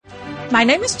My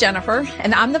name is Jennifer,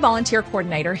 and I'm the volunteer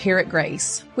coordinator here at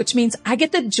Grace, which means I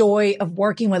get the joy of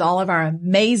working with all of our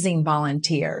amazing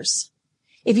volunteers.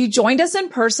 If you joined us in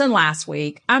person last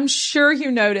week, I'm sure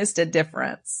you noticed a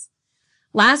difference.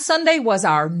 Last Sunday was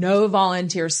our No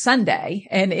Volunteer Sunday,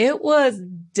 and it was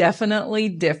definitely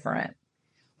different.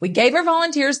 We gave our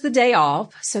volunteers the day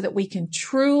off so that we can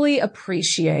truly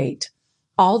appreciate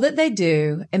all that they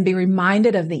do and be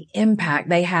reminded of the impact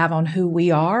they have on who we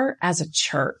are as a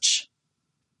church.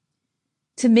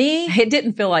 To me, it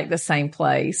didn't feel like the same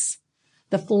place.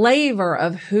 The flavor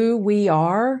of who we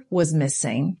are was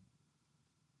missing.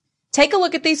 Take a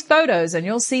look at these photos and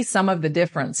you'll see some of the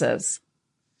differences.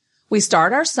 We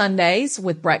start our Sundays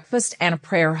with breakfast and a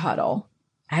prayer huddle.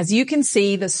 As you can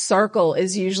see, the circle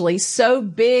is usually so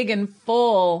big and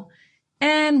full.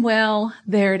 And well,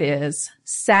 there it is,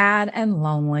 sad and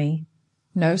lonely,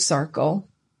 no circle.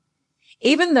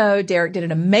 Even though Derek did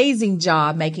an amazing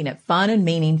job making it fun and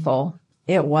meaningful,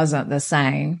 it wasn't the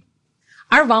same.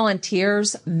 Our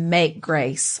volunteers make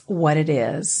Grace what it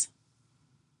is.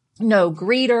 No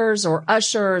greeters or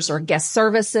ushers or guest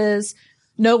services.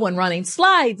 No one running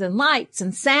slides and lights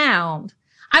and sound.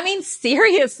 I mean,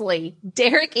 seriously,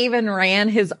 Derek even ran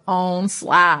his own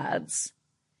slides.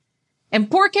 And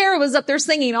poor Kara was up there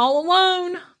singing all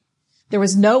alone. There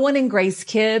was no one in Grace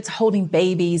Kids holding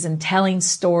babies and telling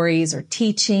stories or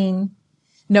teaching.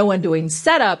 No one doing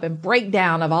setup and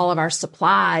breakdown of all of our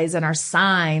supplies and our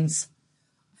signs.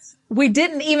 We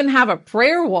didn't even have a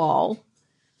prayer wall.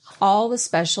 All the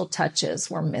special touches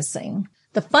were missing.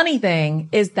 The funny thing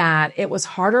is that it was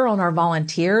harder on our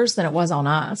volunteers than it was on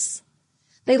us.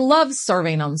 They loved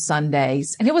serving on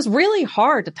Sundays, and it was really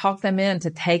hard to talk them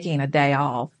into taking a day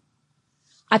off.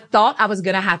 I thought I was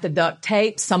going to have to duct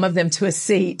tape some of them to a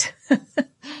seat.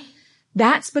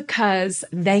 That's because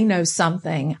they know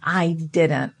something I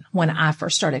didn't when I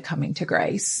first started coming to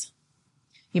Grace.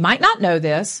 You might not know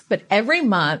this, but every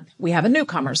month we have a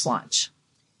newcomer's lunch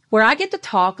where I get to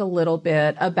talk a little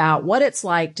bit about what it's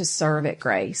like to serve at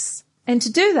Grace. And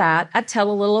to do that, I tell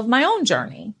a little of my own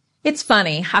journey. It's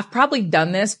funny, I've probably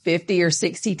done this 50 or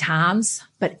 60 times,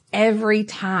 but every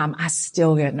time I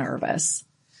still get nervous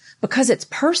because it's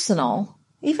personal.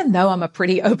 Even though I'm a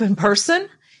pretty open person,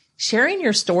 sharing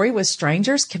your story with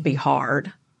strangers can be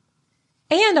hard.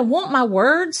 And I want my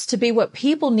words to be what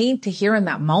people need to hear in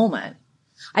that moment.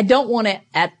 I don't want it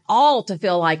at all to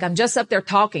feel like I'm just up there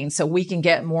talking so we can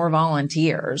get more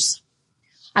volunteers.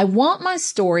 I want my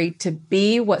story to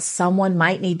be what someone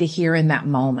might need to hear in that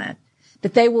moment,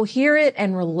 that they will hear it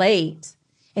and relate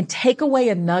and take away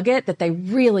a nugget that they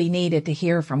really needed to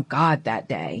hear from God that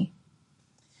day.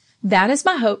 That is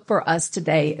my hope for us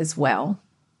today as well.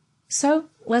 So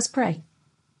let's pray.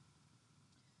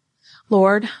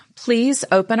 Lord, please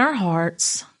open our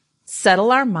hearts,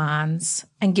 settle our minds,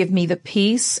 and give me the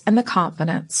peace and the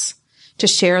confidence to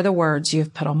share the words you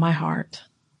have put on my heart.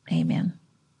 Amen.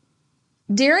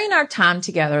 During our time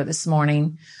together this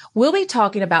morning, we'll be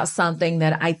talking about something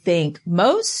that I think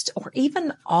most or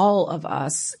even all of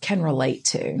us can relate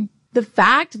to. The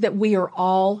fact that we are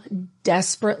all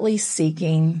desperately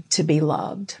seeking to be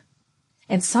loved.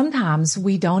 And sometimes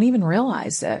we don't even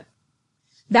realize it.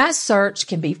 That search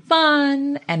can be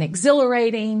fun and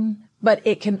exhilarating, but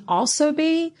it can also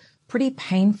be pretty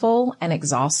painful and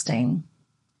exhausting.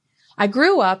 I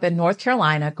grew up in North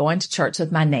Carolina going to church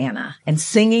with my Nana and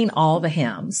singing all the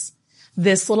hymns.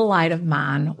 This Little Light of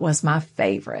Mine was my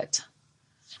favorite.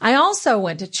 I also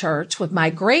went to church with my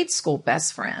grade school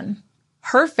best friend.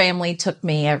 Her family took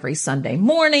me every Sunday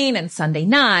morning and Sunday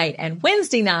night and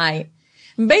Wednesday night,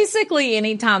 basically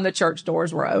anytime the church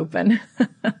doors were open.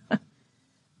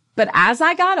 But as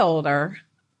I got older,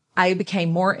 I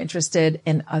became more interested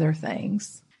in other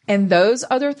things. And those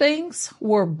other things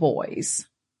were boys.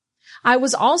 I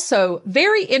was also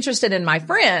very interested in my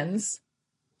friends,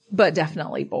 but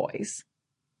definitely boys.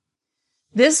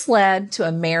 This led to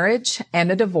a marriage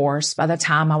and a divorce by the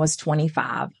time I was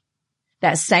 25.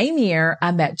 That same year,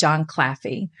 I met John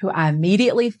Claffey, who I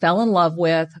immediately fell in love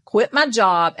with, quit my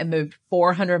job, and moved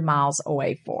 400 miles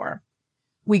away for.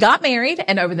 We got married,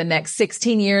 and over the next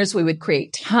 16 years, we would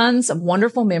create tons of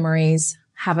wonderful memories,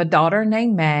 have a daughter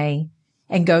named May,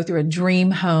 and go through a dream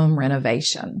home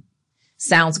renovation.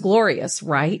 Sounds glorious,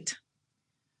 right?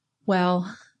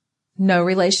 Well, no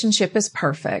relationship is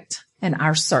perfect, and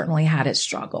ours certainly had its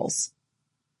struggles.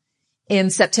 In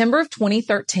September of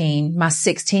 2013, my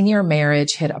 16-year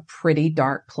marriage hit a pretty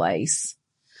dark place.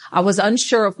 I was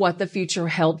unsure of what the future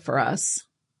held for us.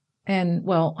 And,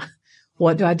 well,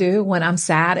 what do I do when I'm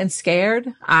sad and scared?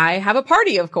 I have a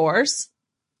party, of course.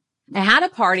 I had a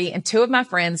party and two of my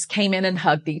friends came in and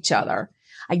hugged each other.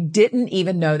 I didn't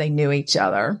even know they knew each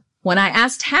other. When I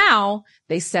asked how,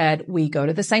 they said, we go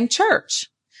to the same church.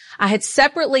 I had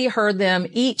separately heard them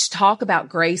each talk about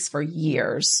grace for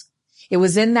years. It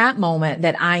was in that moment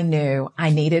that I knew I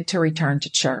needed to return to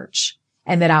church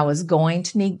and that I was going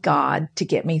to need God to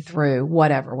get me through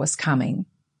whatever was coming.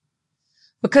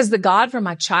 Because the God from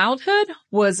my childhood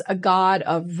was a God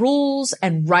of rules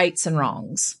and rights and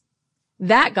wrongs.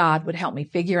 That God would help me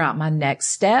figure out my next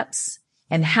steps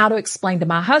and how to explain to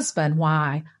my husband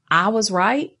why I was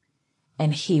right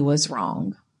and he was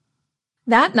wrong.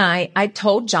 That night, I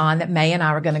told John that May and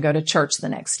I were going to go to church the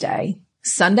next day.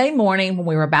 Sunday morning, when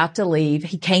we were about to leave,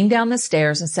 he came down the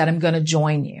stairs and said, I'm going to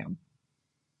join you.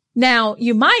 Now,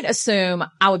 you might assume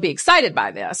I would be excited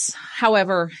by this.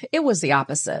 However, it was the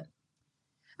opposite.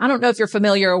 I don't know if you're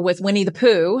familiar with Winnie the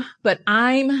Pooh, but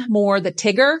I'm more the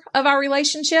Tigger of our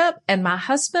relationship, and my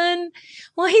husband,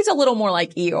 well, he's a little more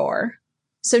like Eeyore.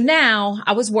 So now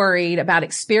I was worried about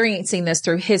experiencing this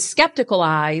through his skeptical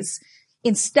eyes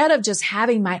instead of just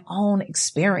having my own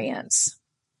experience.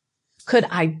 Could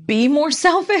I be more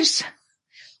selfish?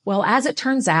 Well, as it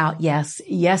turns out,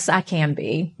 yes, I can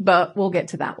be, but we'll get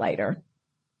to that later.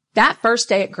 That first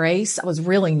day at Grace, I was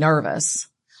really nervous.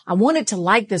 I wanted to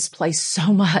like this place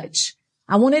so much.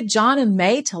 I wanted John and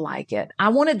May to like it. I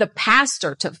wanted the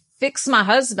pastor to fix my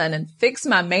husband and fix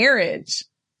my marriage.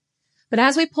 But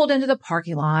as we pulled into the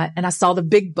parking lot and I saw the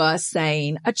big bus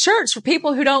saying, a church for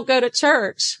people who don't go to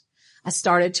church, I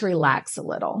started to relax a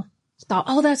little. I thought,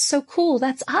 oh, that's so cool.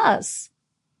 That's us.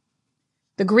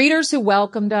 The greeters who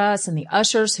welcomed us and the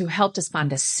ushers who helped us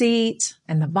find a seat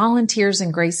and the volunteers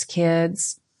and Grace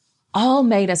Kids all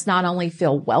made us not only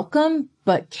feel welcome,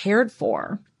 but cared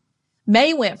for.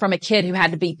 May went from a kid who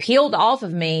had to be peeled off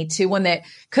of me to one that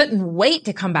couldn't wait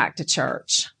to come back to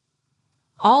church.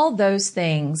 All those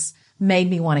things made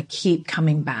me want to keep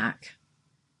coming back.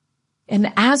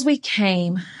 And as we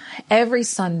came every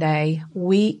Sunday,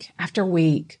 week after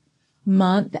week,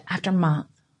 month after month,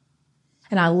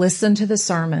 and I listened to the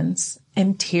sermons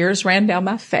and tears ran down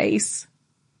my face,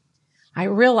 I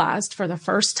realized for the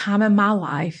first time in my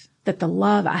life that the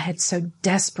love I had so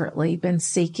desperately been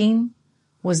seeking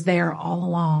was there all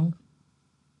along.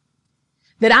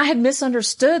 That I had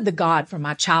misunderstood the God from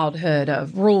my childhood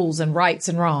of rules and rights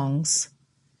and wrongs.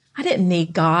 I didn't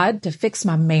need God to fix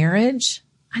my marriage.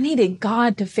 I needed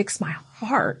God to fix my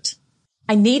heart.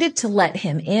 I needed to let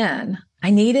him in.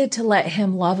 I needed to let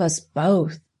him love us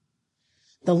both.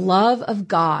 The love of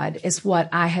God is what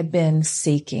I had been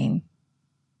seeking.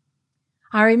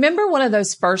 I remember one of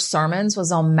those first sermons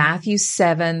was on Matthew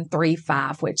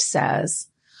 7:3-5, which says,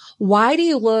 why do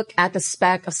you look at the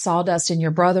speck of sawdust in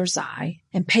your brother's eye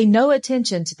and pay no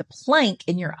attention to the plank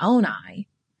in your own eye?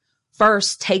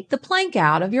 First, take the plank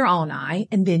out of your own eye,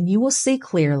 and then you will see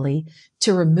clearly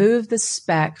to remove the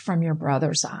speck from your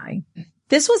brother's eye.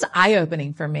 This was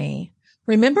eye-opening for me.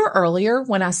 Remember earlier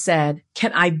when I said,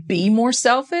 can I be more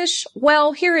selfish?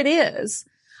 Well, here it is.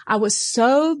 I was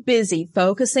so busy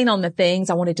focusing on the things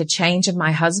I wanted to change in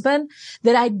my husband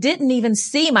that I didn't even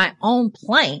see my own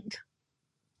plank,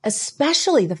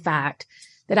 especially the fact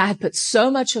that I had put so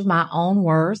much of my own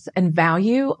worth and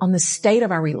value on the state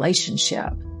of our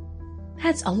relationship.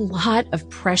 That's a lot of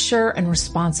pressure and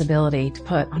responsibility to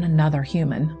put on another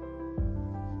human.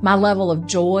 My level of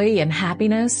joy and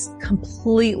happiness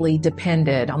completely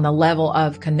depended on the level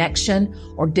of connection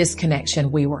or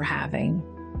disconnection we were having.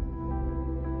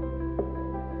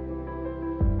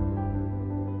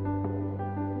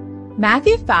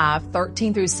 Matthew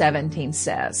 5:13-17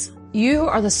 says, you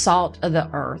are the salt of the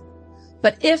earth.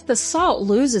 But if the salt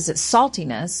loses its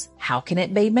saltiness, how can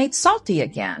it be made salty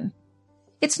again?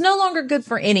 It's no longer good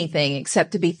for anything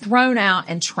except to be thrown out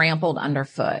and trampled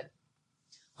underfoot.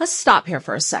 Let's stop here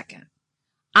for a second.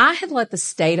 I had let the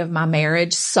state of my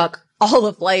marriage suck all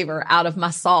the flavor out of my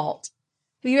salt.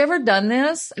 Have you ever done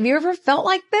this? Have you ever felt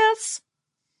like this?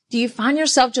 Do you find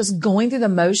yourself just going through the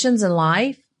motions in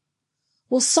life?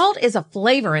 Well, salt is a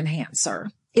flavor enhancer.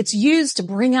 It's used to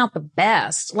bring out the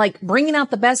best, like bringing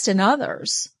out the best in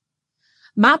others.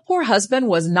 My poor husband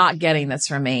was not getting this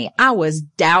from me. I was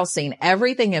dousing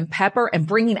everything in pepper and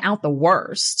bringing out the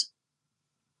worst.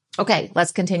 Okay,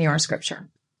 let's continue our scripture.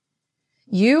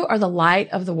 You are the light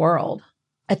of the world.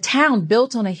 A town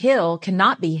built on a hill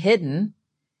cannot be hidden.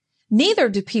 Neither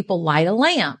do people light a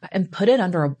lamp and put it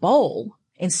under a bowl.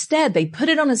 Instead, they put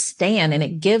it on a stand and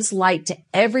it gives light to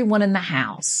everyone in the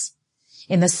house.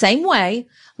 In the same way,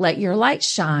 let your light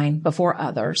shine before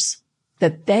others,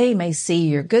 that they may see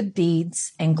your good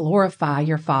deeds and glorify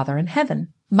your Father in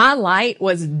heaven. My light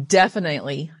was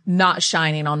definitely not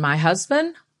shining on my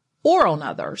husband or on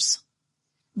others.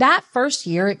 That first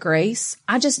year at Grace,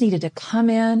 I just needed to come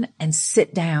in and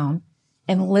sit down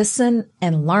and listen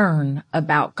and learn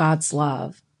about God's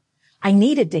love. I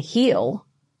needed to heal.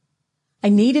 I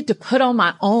needed to put on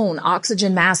my own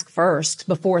oxygen mask first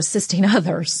before assisting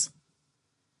others.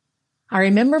 I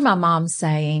remember my mom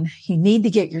saying, you need to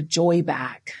get your joy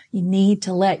back. You need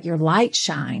to let your light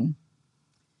shine.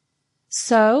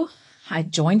 So I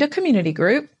joined a community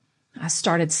group. I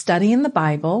started studying the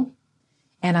Bible,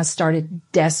 and I started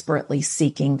desperately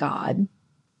seeking God.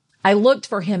 I looked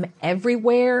for him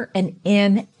everywhere and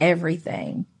in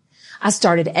everything. I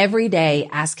started every day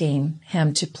asking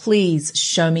him to please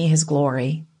show me his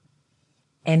glory.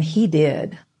 And he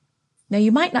did. Now,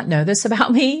 you might not know this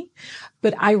about me,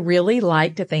 but I really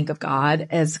like to think of God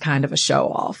as kind of a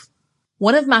show-off.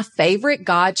 One of my favorite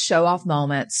God show-off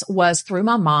moments was through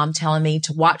my mom telling me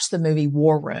to watch the movie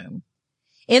War Room.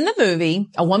 In the movie,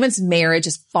 a woman's marriage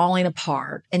is falling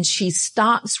apart, and she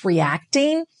stops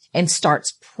reacting and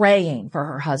starts praying for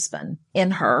her husband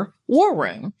in her war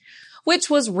room, which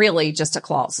was really just a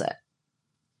closet.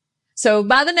 So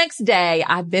by the next day,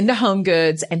 I'd been to Home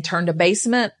Goods and turned a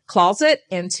basement closet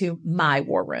into my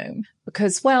war room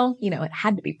because, well, it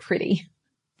had to be pretty.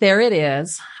 There it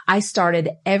is. I started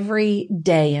every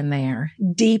day in there,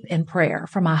 deep in prayer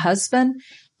for my husband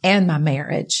and my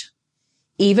marriage,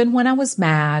 even when I was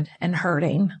mad and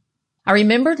hurting. I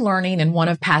remembered learning in one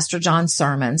of Pastor John's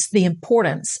sermons the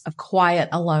importance of quiet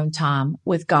alone time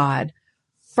with God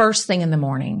first thing in the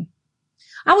morning.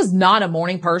 I was not a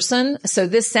morning person, so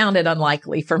this sounded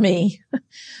unlikely for me.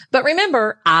 But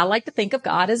remember, I like to think of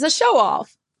God as a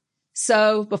show-off.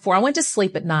 So before I went to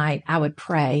sleep at night, I would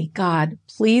pray, God,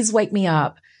 please wake me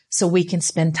up so we can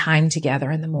spend time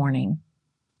together in the morning.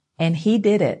 And he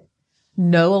did it.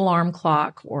 No alarm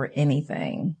clock or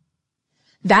anything.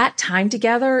 That time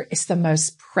together is the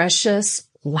most precious,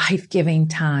 life-giving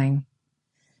time.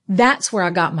 That's where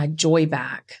I got my joy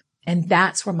back. And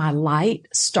that's where my light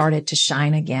started to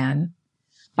shine again,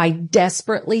 by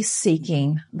desperately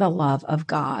seeking the love of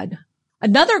God.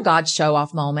 Another God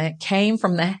show-off moment came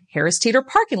from the Harris Teeter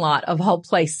parking lot of all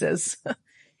places.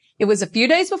 It was a few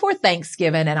days before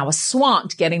Thanksgiving, and I was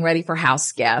swamped getting ready for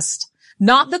house guests.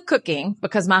 Not the cooking,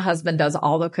 because my husband does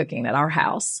all the cooking at our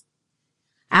house.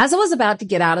 As I was about to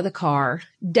get out of the car,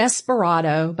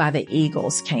 Desperado by the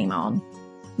Eagles came on.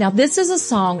 Now, this is a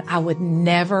song I would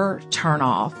never turn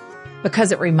off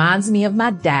because it reminds me of my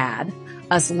dad,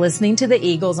 us listening to the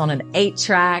Eagles on an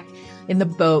 8-track in the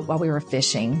boat while we were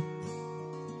fishing.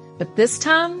 But this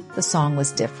time, the song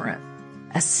was different.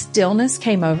 A stillness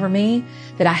came over me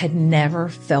that I had never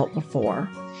felt before.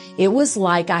 It was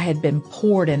like I had been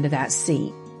poured into that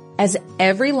seat. As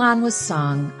every line was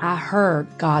sung, I heard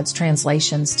God's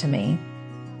translations to me.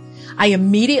 I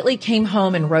immediately came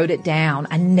home and wrote it down.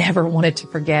 I never wanted to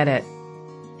forget it.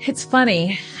 It's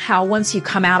funny how once you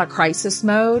come out of crisis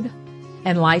mode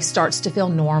and life starts to feel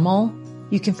normal,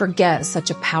 you can forget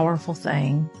such a powerful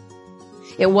thing.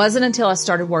 It wasn't until I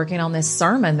started working on this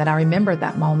sermon that I remembered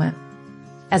that moment.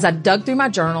 As I dug through my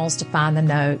journals to find the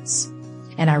notes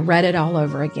and I read it all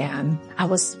over again, I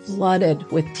was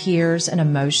flooded with tears and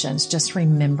emotions just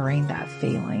remembering that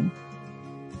feeling.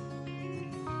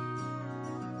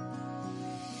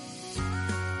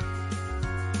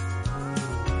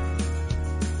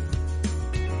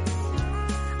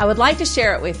 I would like to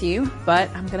share it with you, but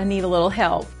I'm going to need a little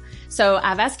help. So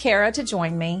I've asked Kara to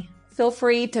join me. Feel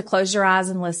free to close your eyes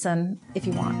and listen if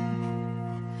you want.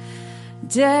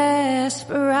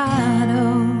 Desperado,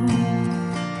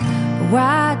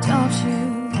 why don't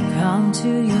you come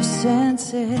to your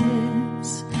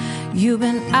senses? You've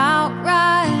been out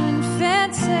riding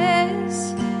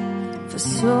fences for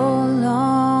so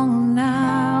long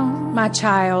now. My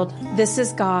child, this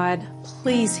is God.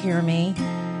 Please hear me.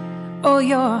 Oh,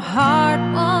 you're a hard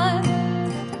one.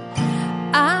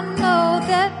 I know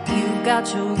that you've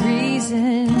got your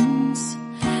reasons.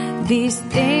 These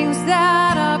things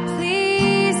that are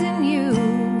pleasing you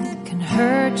can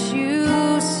hurt you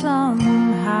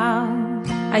somehow.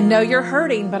 I know you're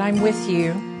hurting, but I'm with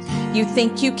you. You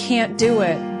think you can't do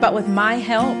it, but with my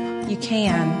help, you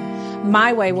can.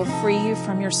 My way will free you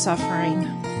from your suffering.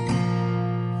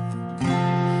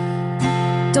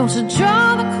 Don't you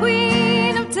draw the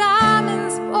queen of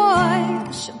diamonds,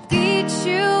 boy. She'll beat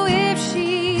you if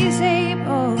she's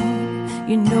able.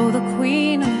 You know the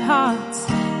queen of hearts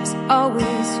is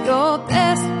always your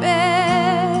best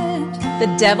bet.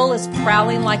 The devil is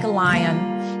prowling like a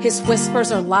lion. His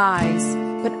whispers are lies,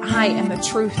 but I am the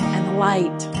truth and the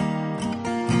light.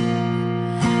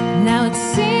 Now it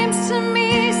seems to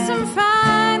me some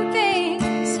fine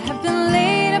things have been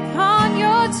laid upon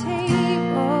your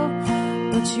table,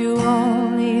 but you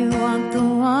only want the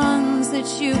ones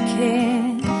that you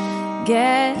can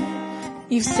get.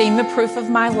 You've seen the proof of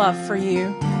my love for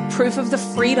you, proof of the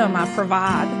freedom I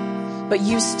provide, but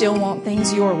you still want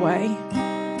things your way.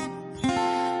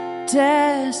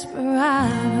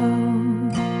 Desperado,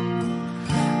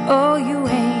 oh, you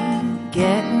ain't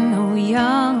getting no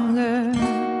younger.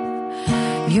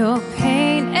 Your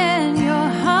pain and your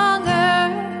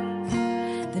hunger,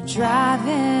 they're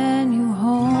driving you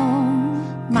home.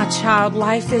 My child,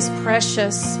 life is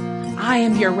precious. I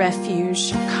am your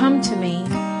refuge. Come to me.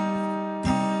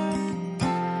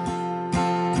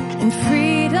 And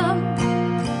freedom,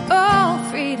 oh,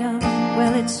 freedom,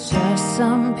 well, it's just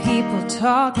some people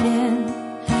talking.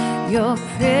 Your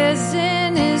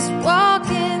prison is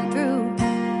walking through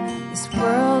this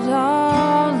world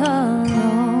all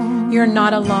alone. You're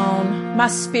not alone. My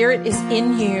spirit is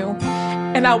in you,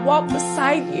 and I walk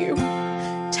beside you.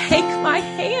 Take my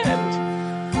hand.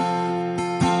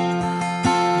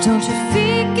 Don't your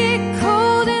feet get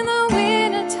cold in the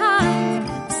wintertime?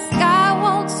 The sky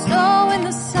won't snow and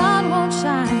the sun won't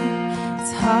shine.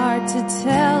 It's hard to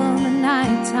tell the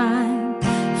nighttime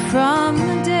from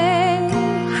the day.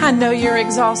 I know you're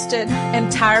exhausted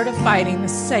and tired of fighting the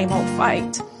same old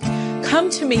fight. Come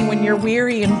to me when you're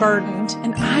weary and burdened,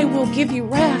 and I will give you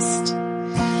rest.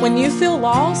 When you feel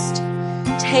lost,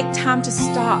 take time to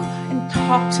stop and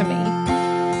talk to me.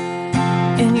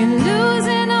 And you're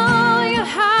losing all your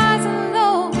highs and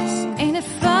lows. Ain't it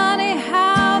funny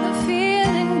how the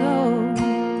feeling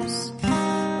goes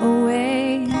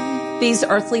away? These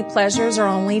earthly pleasures are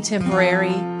only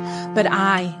temporary, but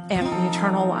I am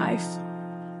eternal life.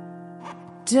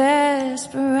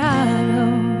 Desperado,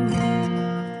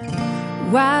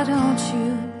 why don't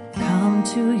you come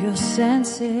to your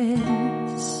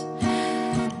senses?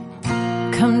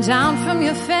 Come down from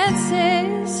your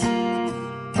fences,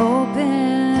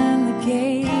 open the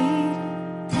gate.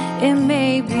 It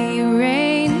may be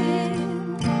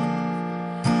raining,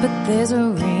 but there's a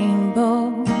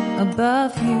rainbow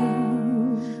above you.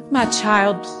 My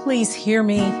child, please hear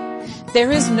me.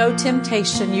 There is no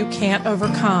temptation you can't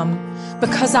overcome,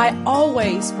 because I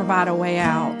always provide a way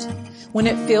out. When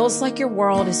it feels like your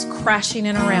world is crashing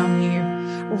in around you,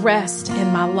 rest in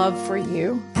my love for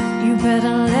you. You better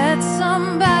let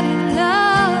somebody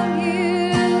love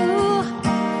you.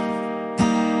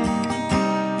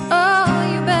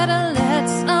 Oh, you better let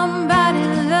somebody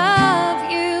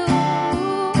love you.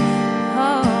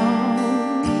 Oh,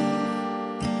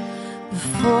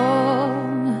 before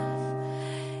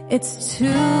it's too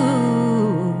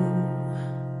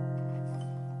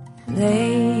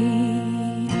late.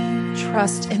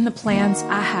 Trust in the plans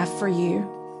I have for you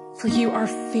are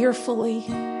fearfully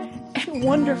and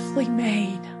wonderfully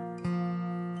made.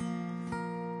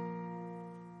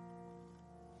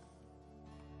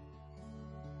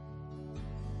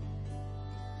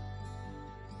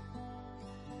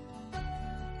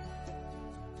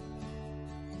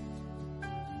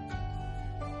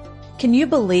 Can you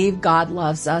believe God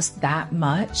loves us that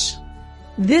much?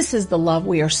 This is the love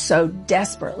we are so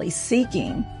desperately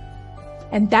seeking.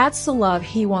 And that's the love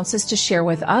He wants us to share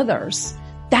with others.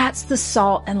 That's the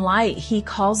salt and light He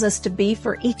calls us to be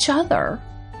for each other.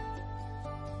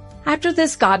 After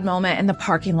this God moment in the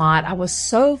parking lot, I was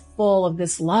so full of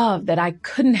this love that I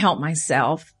couldn't help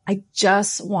myself. I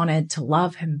just wanted to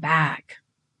love Him back.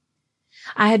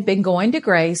 I had been going to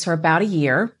Grace for about a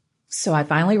year, so I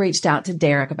finally reached out to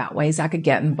Derek about ways I could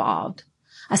get involved.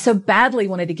 I so badly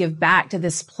wanted to give back to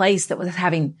this place that was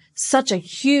having such a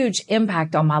huge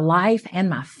impact on my life and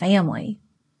my family.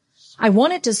 I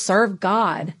wanted to serve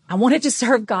God. I wanted to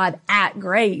serve God at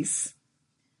Grace.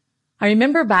 I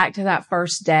remember back to that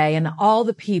first day and all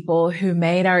the people who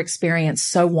made our experience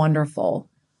so wonderful.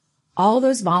 All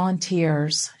those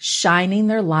volunteers shining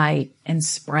their light and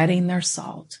spreading their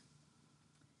salt.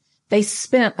 They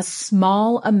spent a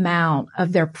small amount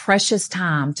of their precious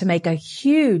time to make a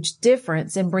huge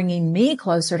difference in bringing me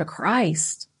closer to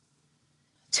Christ.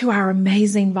 To our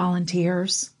amazing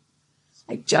volunteers,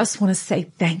 I just want to say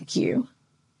thank you.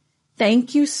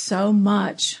 Thank you so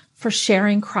much for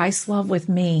sharing Christ's love with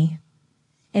me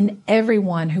and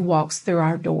everyone who walks through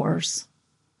our doors.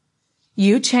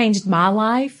 You changed my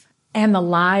life and the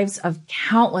lives of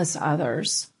countless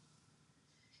others.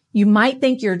 You might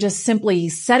think you're just simply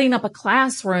setting up a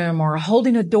classroom or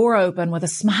holding a door open with a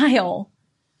smile,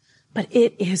 but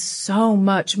it is so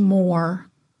much more.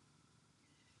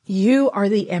 You are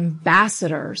the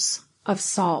ambassadors of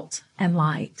salt and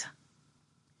light.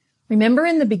 Remember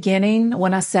in the beginning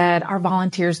when I said our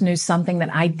volunteers knew something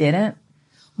that I didn't?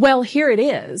 Well, here it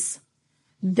is.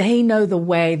 They know the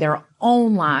way their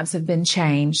own lives have been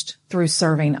changed through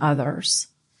serving others.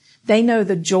 They know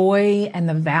the joy and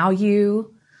the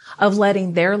value of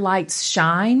letting their lights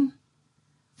shine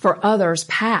for others'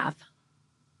 path.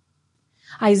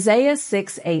 Isaiah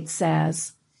 6:8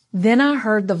 says, "Then I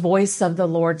heard the voice of the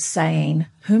Lord saying,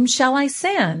 Whom shall I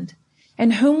send?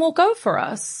 And whom will go for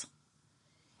us?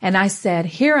 And I said,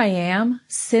 Here I am,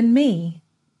 send me."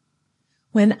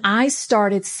 When I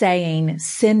started saying,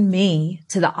 "Send me"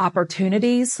 to the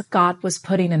opportunities God was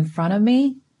putting in front of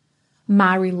me,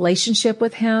 my relationship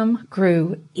with Him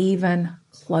grew even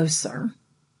closer.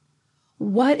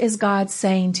 What is God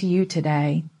saying to you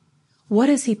today? What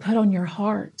has He put on your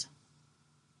heart?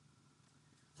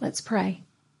 Let's pray.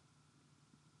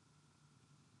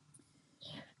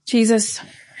 Jesus,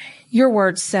 your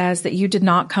word says that you did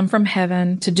not come from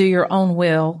heaven to do your own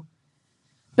will,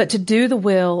 but to do the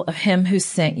will of Him who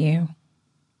sent you.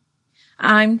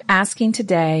 I'm asking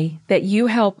today that you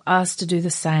help us to do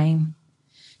the same,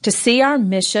 to see our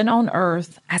mission on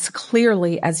earth as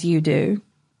clearly as you do,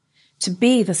 to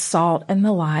be the salt and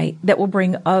the light that will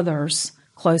bring others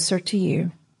closer to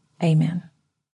you. Amen.